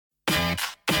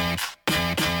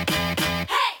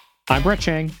I'm Brett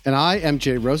Chang. And I am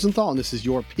Jay Rosenthal, and this is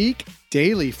your Peak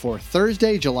Daily for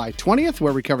Thursday, July 20th,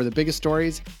 where we cover the biggest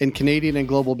stories in Canadian and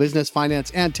global business,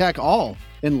 finance, and tech, all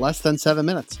in less than 7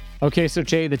 minutes. Okay, so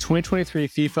Jay, the 2023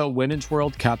 FIFA Women's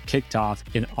World Cup kicked off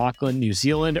in Auckland, New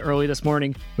Zealand early this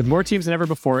morning. With more teams than ever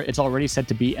before, it's already set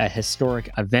to be a historic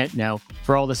event. Now,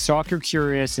 for all the soccer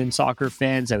curious and soccer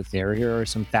fans out there, here are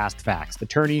some fast facts. The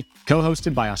tourney,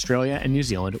 co-hosted by Australia and New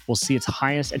Zealand, will see its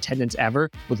highest attendance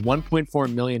ever, with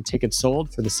 1.4 million tickets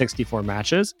sold for the 64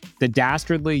 matches. The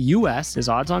dastardly U.S. is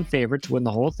odds-on favorite to win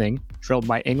the whole thing, trailed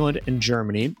by England and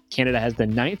Germany. Canada has the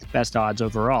 9th best odds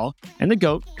overall, and the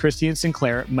GOAT, Christine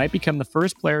Sinclair, might become the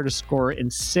first player to score in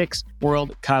 6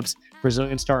 World Cups.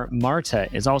 Brazilian star Marta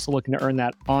is also looking to earn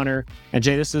that honor. And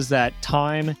Jay, this is that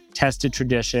time-tested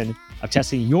tradition of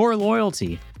testing your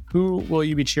loyalty. Who will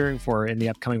you be cheering for in the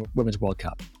upcoming Women's World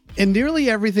Cup? In nearly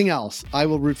everything else, I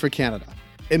will root for Canada.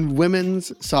 In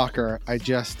women's soccer, I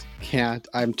just can't.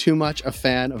 I'm too much a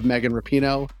fan of Megan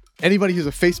Rapinoe. Anybody who's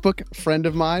a Facebook friend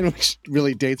of mine, which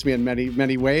really dates me in many,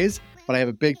 many ways, but I have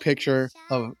a big picture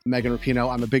of Megan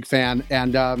Rapinoe. I'm a big fan.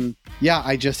 And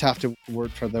I just have to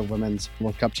root for the Women's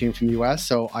World Cup team from the U.S.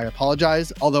 So I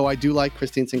apologize. Although I do like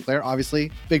Christine Sinclair,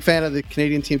 obviously. Big fan of the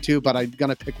Canadian team too, but I'm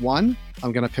going to pick one.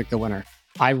 I'm going to pick the winner.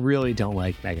 I really don't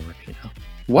like Megan Rapinoe.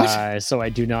 What? So I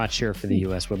do not cheer for the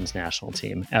U.S. women's national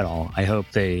team at all. I hope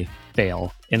they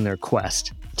fail in their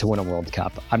quest to win a World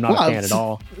Cup. I'm not a fan at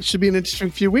all. It should be an interesting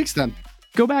few weeks then.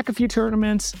 Go back a few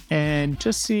tournaments and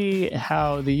just see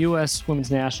how the U.S.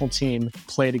 women's national team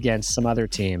played against some other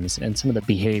teams and some of the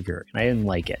behavior. I didn't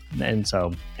like it. And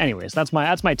so, anyways, that's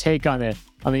my take on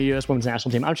the U.S. women's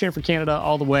national team. I'm cheering for Canada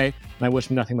all the way, and I wish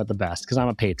them nothing but the best because I'm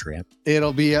a patriot.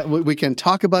 It'll be, we can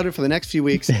talk about it for the next few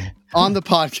weeks on the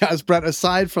podcast. Brett,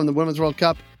 aside from the Women's World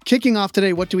Cup, kicking off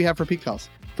today, what do we have for Peak Calls?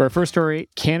 For our first story,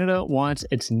 Canada wants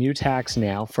its new tax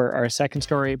now. For our second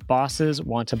story, bosses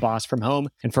want to boss from home.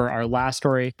 And for our last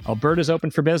story, Alberta's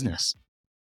open for business.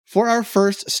 For our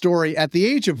first story, at the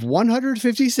age of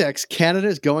 156, Canada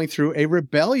is going through a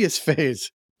rebellious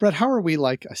phase. Brett, how are we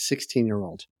like a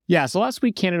 16-year-old? Yeah, so last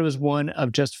week, Canada was one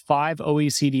of just 5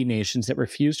 OECD nations that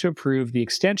refused to approve the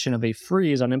extension of a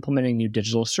freeze on implementing new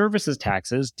digital services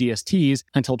taxes, DSTs,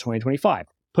 until 2025.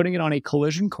 Putting it on a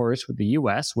collision course with the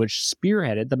U.S., which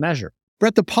spearheaded the measure.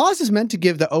 Brett, the pause is meant to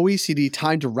give the OECD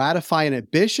time to ratify an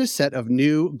ambitious set of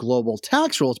new global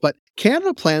tax rules, but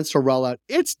Canada plans to roll out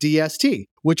its DST,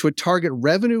 which would target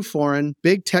revenue foreign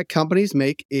big tech companies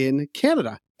make in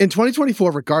Canada in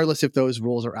 2024, regardless if those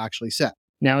rules are actually set.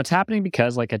 Now, it's happening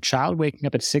because, like a child waking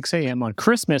up at 6 a.m. on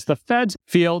Christmas, the feds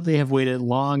feel they have waited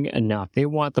long enough. They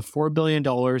want the $4 billion the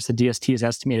DST is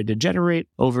estimated to generate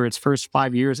over its first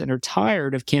 5 years and are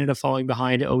tired of Canada falling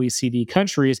behind OECD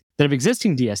countries that have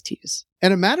existing DSTs.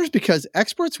 And it matters because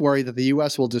experts worry that the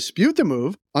U.S. will dispute the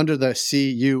move under the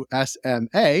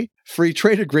CUSMA free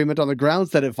trade agreement on the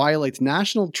grounds that it violates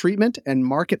national treatment and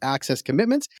market access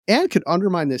commitments and could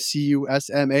undermine the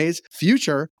CUSMA's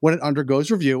future when it undergoes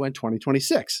review in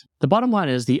 2026. The bottom line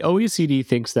is the OECD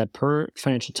thinks that, per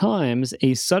Financial Times,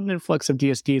 a sudden influx of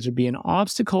DSTs would be an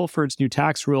obstacle for its new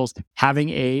tax rules. Having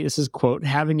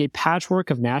a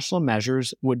patchwork of national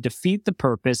measures would defeat the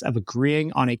purpose of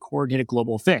agreeing on a coordinated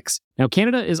global fix. Now,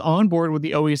 Canada is on board with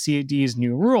the OECD's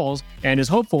new rules and is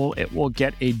hopeful it will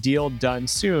get a deal done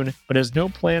soon, but has no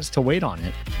plans to wait on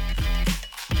it.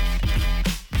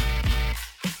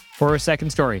 For our second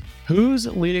story, who's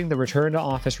leading the return to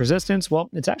office resistance?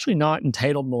 Well, it's actually not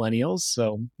entitled millennials,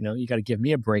 so, you got to give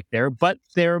me a break there, but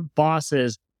they're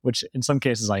bosses, which in some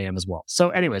cases I am as well. So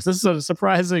anyways, this is a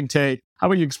surprising take. How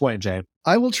about you explain, Jay?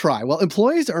 I will try. Well,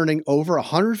 employees earning over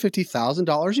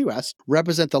 $150,000 US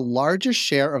represent the largest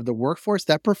share of the workforce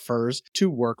that prefers to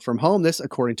work from home. This,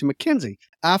 according to McKinsey.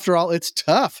 After all, it's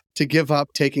tough to give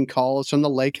up taking calls from the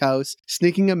lake house,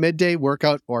 sneaking a midday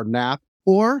workout or nap,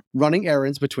 or running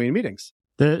errands between meetings.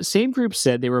 The same group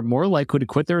said they were more likely to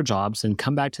quit their jobs and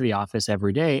come back to the office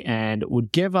every day and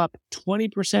would give up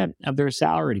 20% of their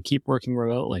salary to keep working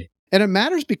remotely. And it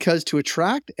matters because to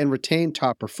attract and retain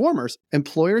top performers,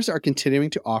 employers are continuing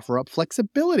to offer up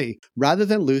flexibility rather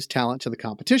than lose talent to the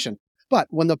competition. But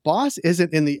when the boss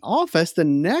isn't in the office, the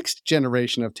next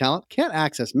generation of talent can't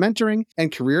access mentoring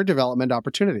and career development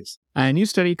opportunities. A new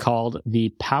study called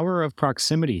The Power of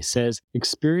Proximity says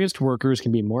experienced workers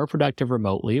can be more productive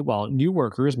remotely, while new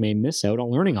workers may miss out on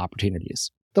learning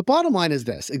opportunities. The bottom line is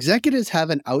this: executives have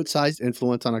an outsized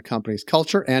influence on a company's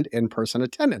culture and in-person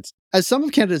attendance. As some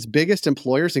of Canada's biggest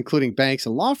employers, including banks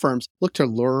and law firms, look to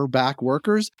lure back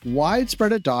workers,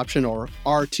 widespread adoption, or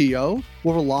RTO,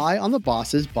 will rely on the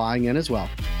bosses buying in as well.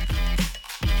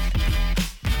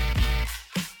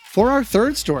 For our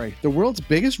third story, the world's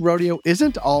biggest rodeo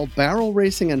isn't all barrel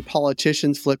racing and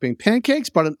politicians flipping pancakes,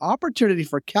 but an opportunity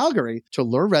for Calgary to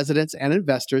lure residents and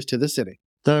investors to the city.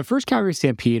 The first Calgary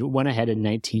Stampede went ahead in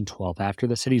 1912 after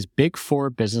the city's big four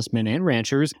businessmen and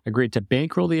ranchers agreed to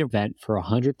bankroll the event for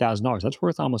 $100,000. That's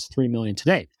worth almost $3 million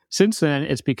today. Since then,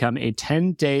 it's become a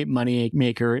 10-day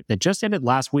moneymaker that just ended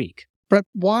last week. Brett,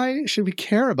 why should we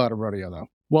care about a rodeo, though?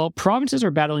 Well, provinces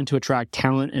are battling to attract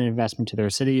talent and investment to their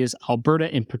cities. Alberta,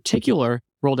 in particular,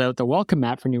 rolled out the welcome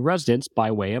mat for new residents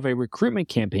by way of a recruitment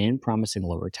campaign promising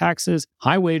lower taxes,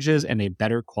 high wages, and a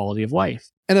better quality of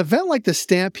life. An event like the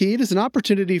Stampede is an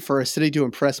opportunity for a city to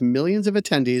impress millions of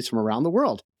attendees from around the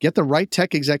world. Get the right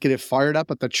tech executive fired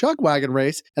up at the Chug Wagon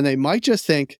race, and they might just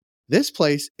think, this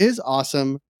place is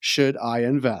awesome. Should I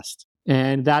invest?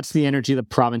 And that's the energy the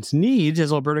province needs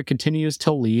as Alberta continues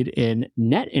to lead in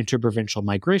net interprovincial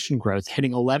migration growth,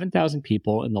 hitting 11,000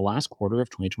 people in the last quarter of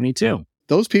 2022.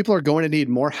 Those people are going to need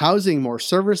more housing, more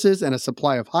services, and a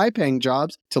supply of high-paying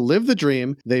jobs to live the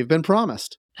dream they've been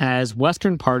promised. As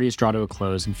Western parties draw to a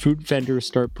close and food vendors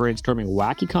start brainstorming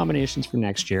wacky combinations for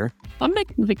next year, I'm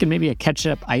thinking maybe a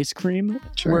ketchup ice cream.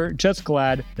 Sure. We're just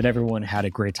glad that everyone had a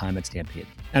great time at Stampede.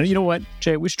 And you know what,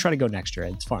 Jay? We should try to go next year.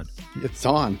 It's fun. It's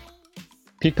on.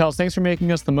 Peak Pals, thanks for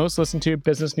making us the most listened to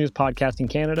business news podcast in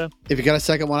Canada. If you got a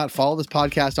second, why not follow this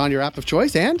podcast on your app of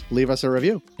choice and leave us a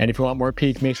review. And if you want more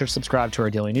Peak, make sure to subscribe to our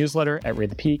daily newsletter at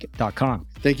ratethepeak.com.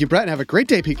 Thank you, Brett, and have a great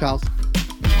day, Peak Pals.